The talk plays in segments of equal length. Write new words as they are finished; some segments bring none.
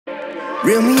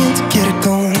Reel me in to get it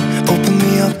going, open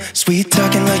me up. Sweet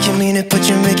talking like you mean it, but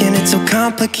you're making it so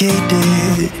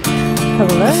complicated.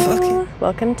 Hello,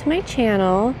 welcome to my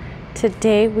channel.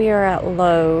 Today we are at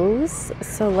Lowe's,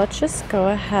 so let's just go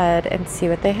ahead and see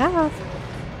what they have.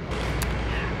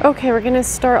 Okay, we're gonna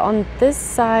start on this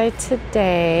side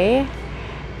today,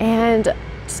 and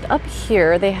just up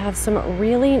here they have some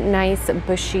really nice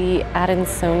bushy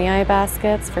Adansonii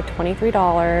baskets for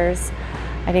 $23.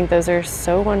 I think those are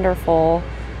so wonderful,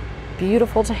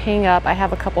 beautiful to hang up. I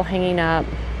have a couple hanging up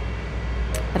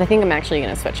that I think I'm actually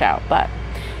gonna switch out, but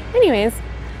anyways,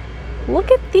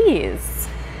 look at these.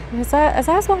 As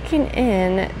I was walking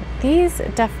in, these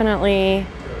definitely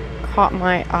caught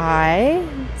my eye.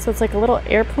 So it's like a little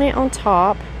air plant on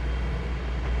top.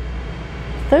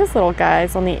 Those little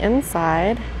guys on the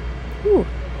inside. Ooh,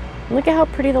 look at how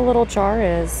pretty the little jar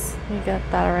is. You get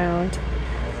that around.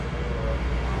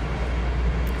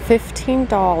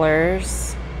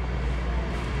 $15.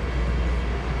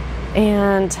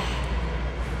 And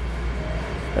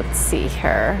let's see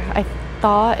here. I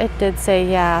thought it did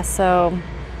say, yeah, so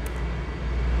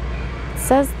it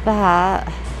says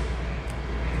that.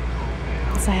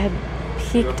 So I had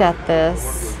peeked at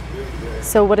this.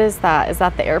 So what is that? Is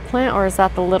that the air plant or is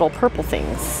that the little purple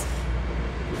things?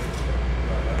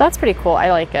 That's pretty cool.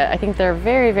 I like it. I think they're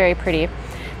very, very pretty.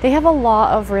 They have a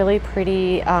lot of really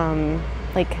pretty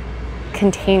like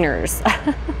containers.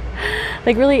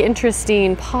 Like really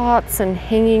interesting pots and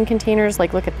hanging containers.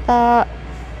 Like look at that.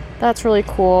 That's really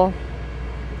cool.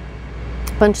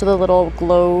 Bunch of the little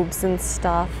globes and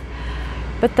stuff.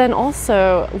 But then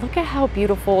also look at how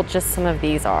beautiful just some of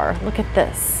these are. Look at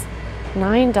this,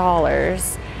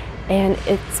 $9. And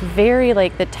it's very,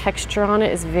 like, the texture on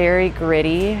it is very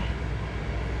gritty.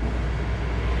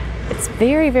 It's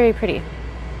very, very pretty.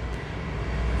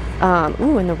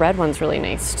 Ooh, and the red one's really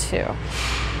nice too.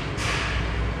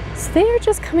 So they are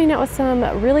just coming out with some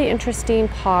really interesting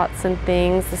pots and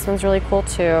things. This one's really cool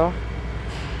too.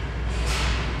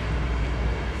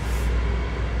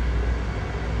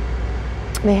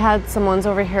 They had some ones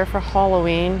over here for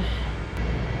Halloween.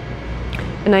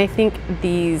 And I think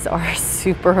these are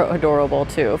super adorable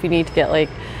too. If you need to get like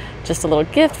just a little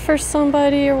gift for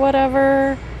somebody or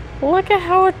whatever. Look at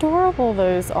how adorable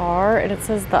those are. And it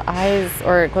says the eyes,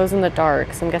 or it glows in the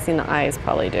dark. So I'm guessing the eyes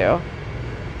probably do. You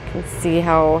can see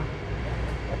how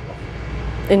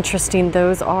interesting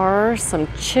those are. Some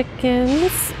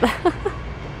chickens.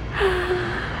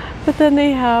 But then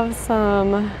they have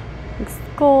some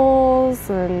skulls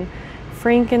and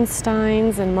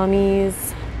Frankensteins and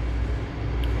mummies,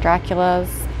 Draculas.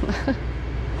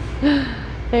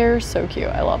 They're so cute.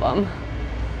 I love them.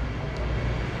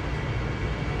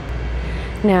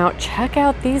 Now check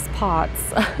out these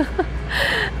pots.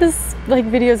 This like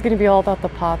video is going to be all about the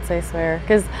pots, I swear,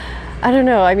 because I don't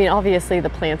know, I mean obviously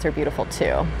the plants are beautiful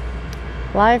too.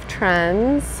 Live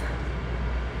trends.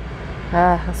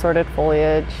 Assorted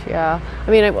foliage. Yeah, I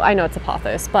mean I know it's a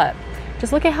pothos, but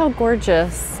just look at how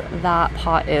gorgeous that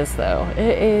pot is though.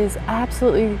 It is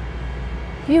absolutely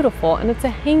beautiful, and it's a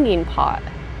hanging pot.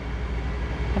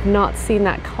 I've not seen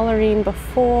that coloring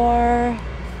before.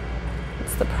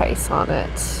 What's the price on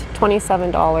it?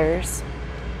 $27.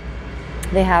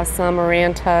 They have some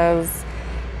Marantas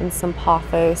and some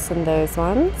pothos in those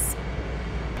ones.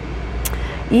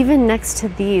 Even next to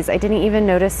these, I didn't even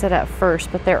notice it at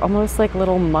first, but they're almost like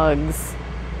little mugs.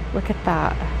 Look at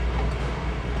that.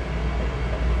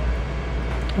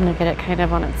 I'm gonna get it kind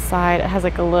of on its side. It has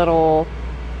like a little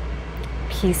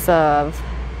piece of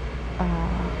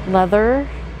leather.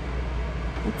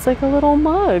 It's like a little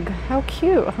mug. How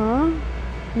cute, huh?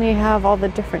 And they have all the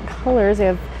different colors. They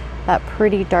have that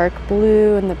pretty dark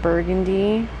blue and the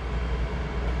burgundy.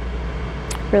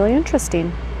 Really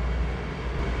interesting.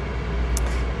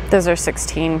 Those are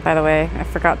 $16, by the way. I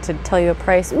forgot to tell you the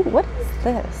price. Ooh, what is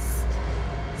this?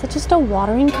 Is it just a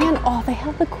watering can? Oh, they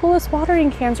have the coolest watering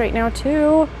cans right now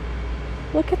too.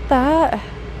 Look at that.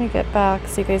 Let me get back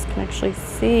so you guys can actually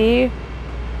see.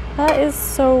 That is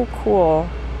so cool.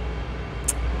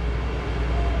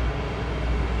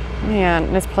 Man,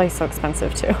 and it's probably so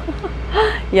expensive too.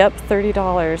 Yep,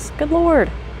 $30. Good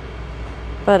Lord.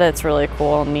 But it's really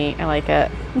cool and neat. I like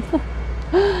it.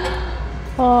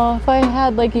 Oh, if I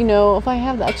had like, you know, if I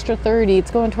have the extra 30, it's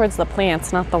going towards the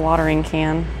plants, not the watering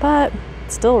can. But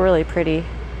it's still really pretty.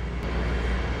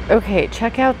 Okay,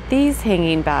 check out these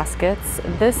hanging baskets.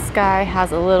 This guy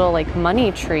has a little like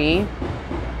money tree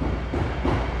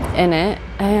in it,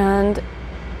 and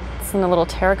it's in a little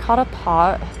terracotta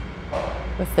pot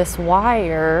with this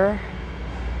wire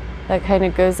that kind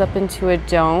of goes up into a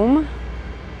dome.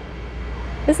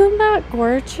 Isn't that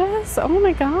gorgeous? Oh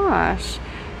my gosh.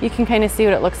 You can kind of see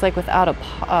what it looks like without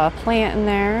a plant in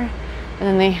there. And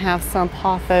then they have some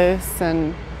pothos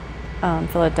and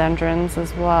philodendrons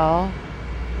as well.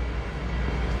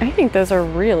 I think those are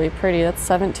really pretty. That's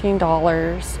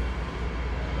 $17.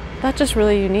 That's just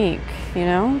really unique, you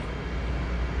know?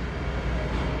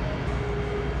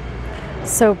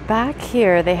 So back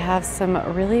here they have some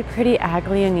really pretty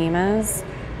Aglaonemas.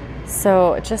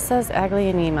 So it just says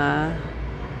Aglaonema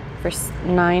for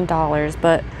 $9,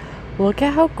 but look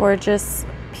at how gorgeous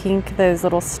pink those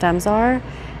little stems are.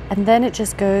 And then it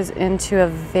just goes into a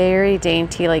very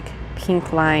dainty, like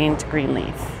pink lined green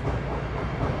leaf.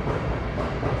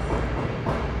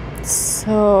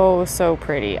 So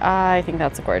pretty. I think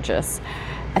that's gorgeous.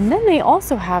 And then they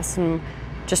also have some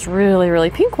just really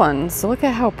pink ones. So look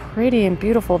at how pretty and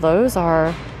beautiful those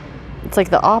are. It's like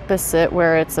the opposite,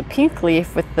 where it's a pink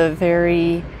leaf with the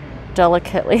very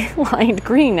delicately lined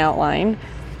green outline.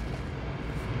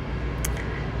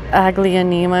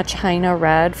 Aglaonema China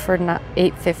Red for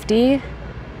 $8.50.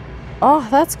 Oh,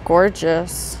 that's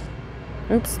gorgeous.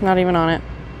 Oops, not even on it.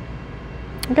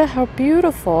 Look at how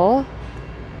beautiful.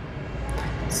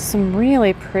 Some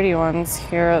really pretty ones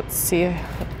here. Let's see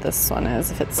what this one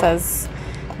is, if it says,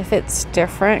 if it's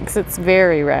different, because it's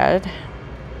very red.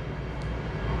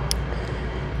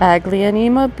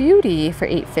 Aglaonema Beauty for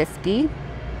 $8.50.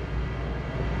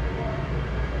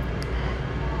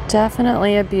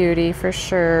 Definitely a beauty for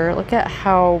sure. Look at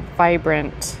how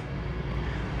vibrant.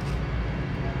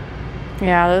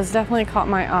 Yeah, those definitely caught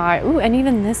my eye. Ooh, and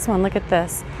even this one, look at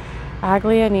this.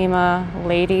 Aglaonema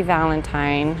Lady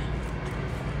Valentine.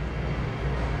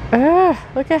 Ugh,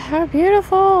 look at how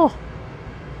beautiful.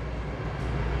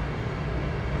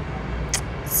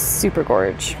 Super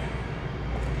gorge.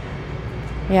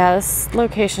 Yeah, this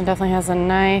location definitely has a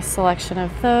nice selection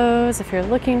of those if you're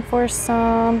looking for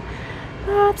some.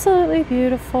 Absolutely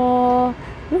beautiful.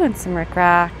 Ooh, and some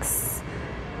rickrax.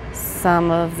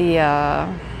 Some of the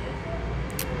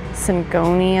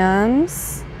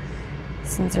syngoniums.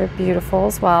 These are beautiful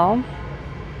as well.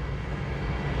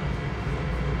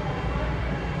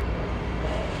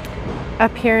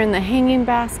 Up here in the hanging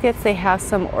baskets, they have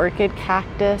some orchid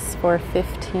cactus for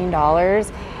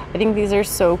 $15. I think these are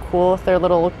so cool with their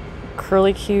little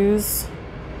curlicues.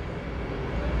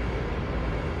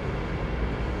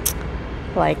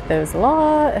 Like those a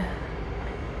lot.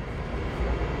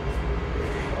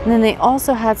 And then they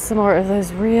also had some more of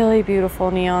those really beautiful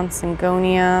neon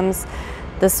syngoniums.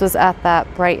 This was at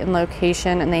that Brighton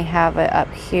location, and they have it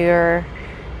up here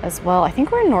as well. I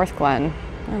think we're in North Glen.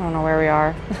 I don't know where we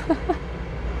are.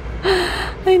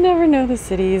 I never know the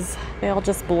cities. They all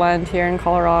just blend here in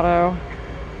Colorado.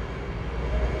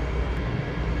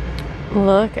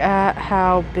 Look at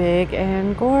how big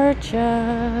and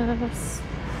gorgeous.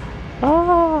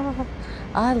 Oh,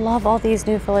 I love all these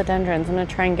new philodendrons. I'm gonna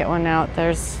try and get one out.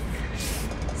 There's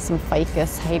some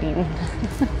ficus hiding.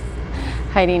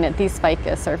 Hiding at these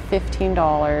ficus are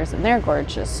 $15, and they're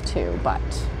gorgeous too, but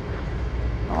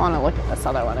I want to look at this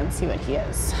other one and see what he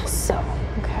is. So,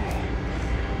 okay.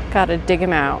 Gotta dig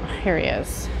him out. Here he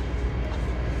is.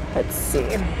 Let's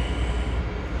see.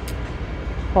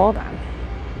 Hold on.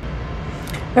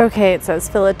 Okay, it says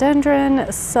Philodendron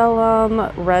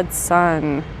Sellum Red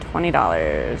Sun,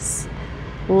 $20.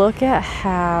 Look at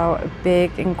how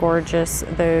big and gorgeous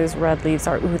those red leaves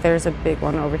are. Ooh, there's a big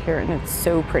one over here, and it's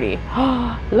so pretty.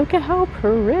 Oh, look at how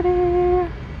pretty.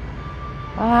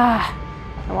 Ah,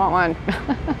 I want one.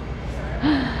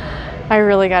 I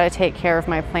really got to take care of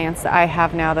my plants that I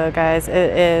have now though, guys.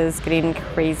 It is getting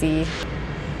crazy.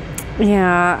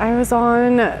 Yeah, I was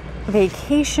on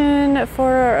vacation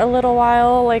for a little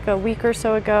while, like a week or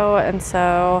so ago, and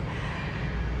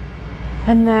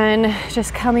then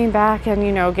just coming back and,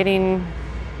 you know, getting,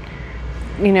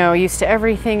 you know, used to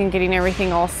everything and getting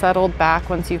everything all settled back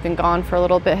once you've been gone for a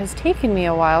little bit has taken me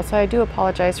a while. So I do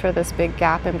apologize for this big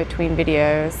gap in between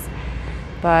videos,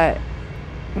 but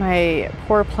my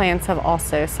poor plants have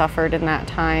also suffered in that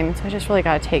time. So I just really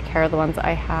got to take care of the ones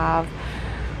I have.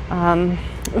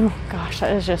 Oh gosh,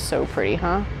 that is just so pretty,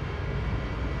 huh?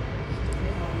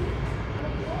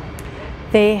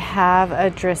 They have a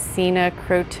Dracaena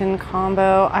Croton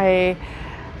combo. I,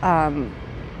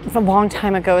 a long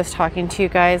time ago, was talking to you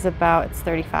guys about, it's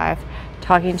 35,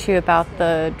 talking to you about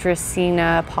the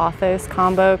Dracaena Pothos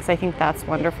combo, because I think that's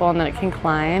wonderful and then it can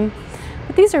climb.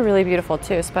 But these are really beautiful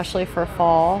too, especially for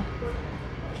fall.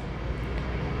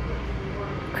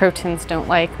 Crotons don't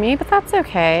like me, but that's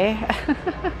okay.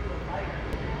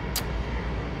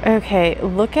 Okay,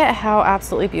 look at how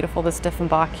absolutely beautiful this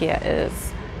Dieffenbachia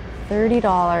is.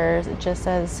 $30, it just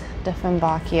says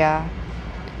Dieffenbachia.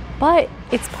 but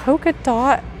it's polka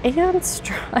dot and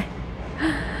stripe.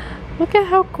 Look at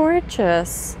how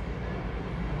gorgeous.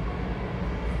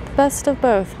 The best of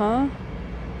both, huh?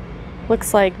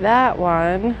 Looks like that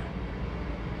one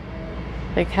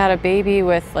like had a baby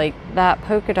with like that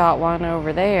polka dot one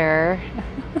over there.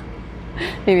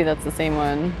 Maybe that's the same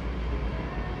one.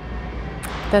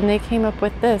 Then they came up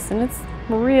with this, and it's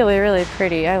really, really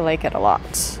pretty. I like it a lot.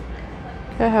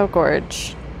 Look at how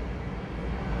gorgeous.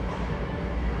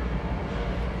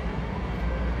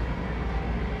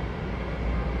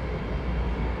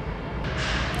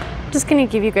 I'm just gonna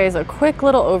give you guys a quick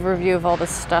little overview of all the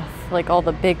stuff, like all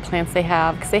the big plants they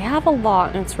have, because they have a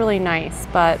lot and it's really nice,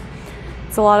 but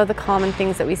it's a lot of the common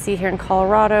things that we see here in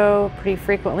Colorado pretty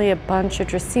frequently. A bunch of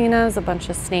dracaenas, a bunch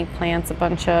of snake plants, a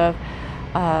bunch of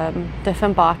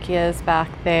Dieffenbachias back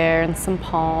there, and some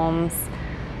palms,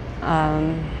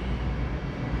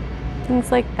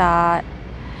 things like that.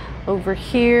 Over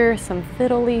here, some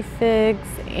fiddle leaf figs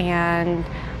and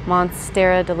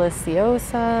Monstera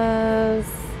deliciosas.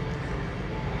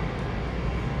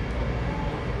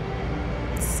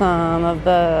 Some of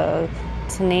the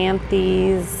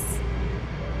Tenanthes.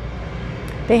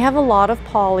 They have a lot of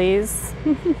polys.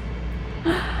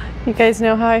 You guys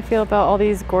know how I feel about all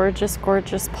these gorgeous,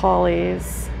 gorgeous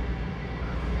polys.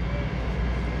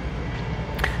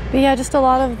 But yeah, just a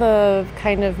lot of the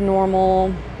kind of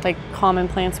normal, like common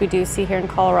plants we do see here in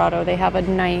Colorado. They have a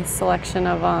nice selection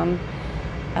of them.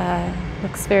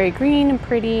 Looks very green and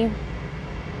pretty.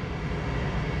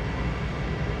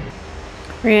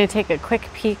 We're gonna take a quick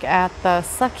peek at the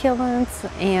succulents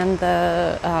and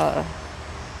the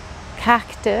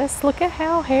cactus. Look at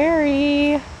how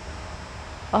hairy.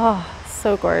 Oh,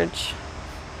 so gorgeous.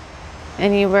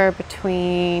 Anywhere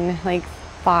between like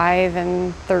 $5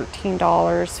 and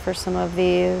 $13 for some of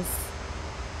these.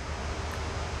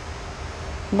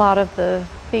 A lot of the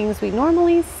things we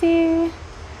normally see.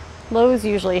 Lowe's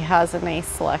usually has a nice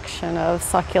selection of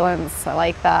succulents. I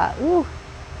like that. Ooh.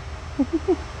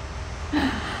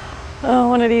 Oh,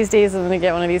 one of these days I'm gonna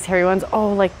get one of these hairy ones.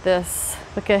 Oh, like this.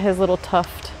 Look at his little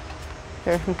tuft.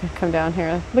 Here, I'm gonna come down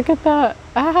here. Look at that.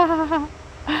 Ah,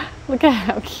 look at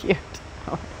how cute.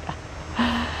 Oh my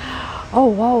God. Oh,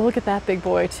 wow, look at that big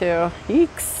boy too.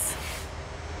 Eeks.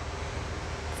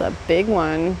 It's a big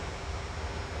one.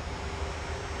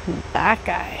 That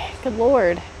guy. Good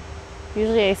Lord.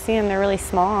 Usually I see them, they're really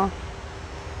small.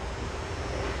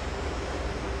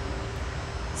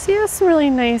 So yeah, some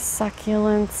really nice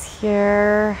succulents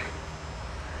here.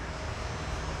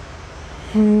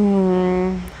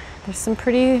 There's some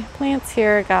pretty plants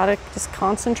here. Gotta just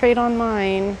concentrate on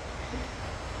mine.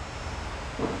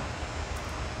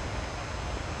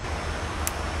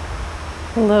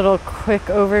 A little quick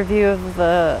overview of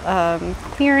the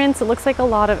clearance. It looks like a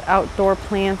lot of outdoor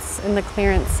plants in the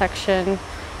clearance section,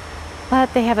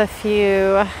 but they have a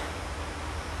few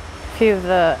of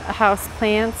the house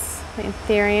plants.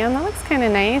 Anthurium, that looks kind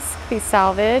of nice. Could be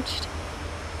salvaged.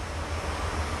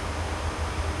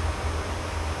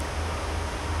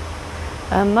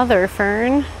 A mother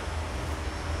fern.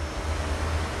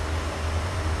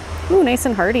 Ooh, nice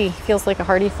and hardy. Feels like a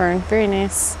hardy fern. Very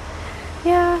nice.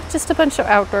 Yeah, just a bunch of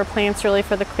outdoor plants really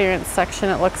for the clearance section,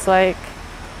 it looks like.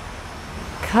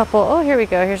 Couple, oh, here we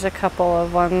go. Here's a couple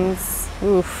of ones.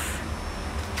 Oof.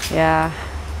 Yeah,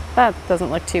 that doesn't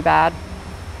look too bad.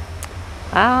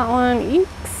 That one,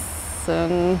 eeks,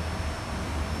 and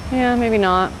yeah, maybe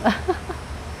not.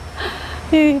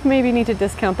 Maybe need to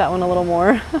discount that one a little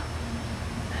more.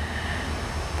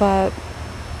 But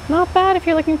not bad if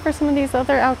you're looking for some of these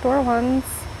other outdoor ones.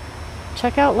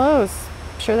 Check out Lowe's.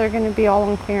 I'm sure they're going to be all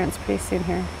on clearance pretty soon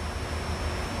here.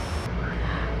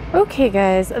 Okay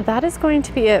guys, that is going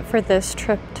to be it for this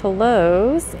trip to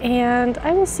Lowe's, and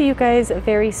I will see you guys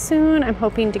very soon. I'm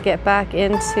hoping to get back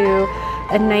into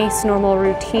a nice normal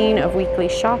routine of weekly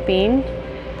shopping.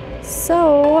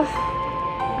 So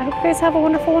I hope you guys have a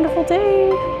wonderful, wonderful day.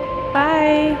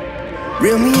 Bye.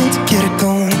 Reel me in to get it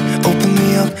going, open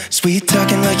me up. Sweet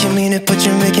talking like you mean it, but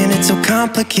you're making it so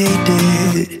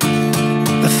complicated.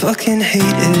 I fucking hate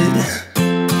it.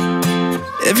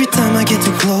 Every time I get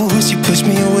too close, you push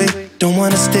me away. Don't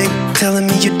wanna stick, telling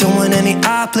me you don't want any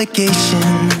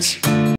obligations.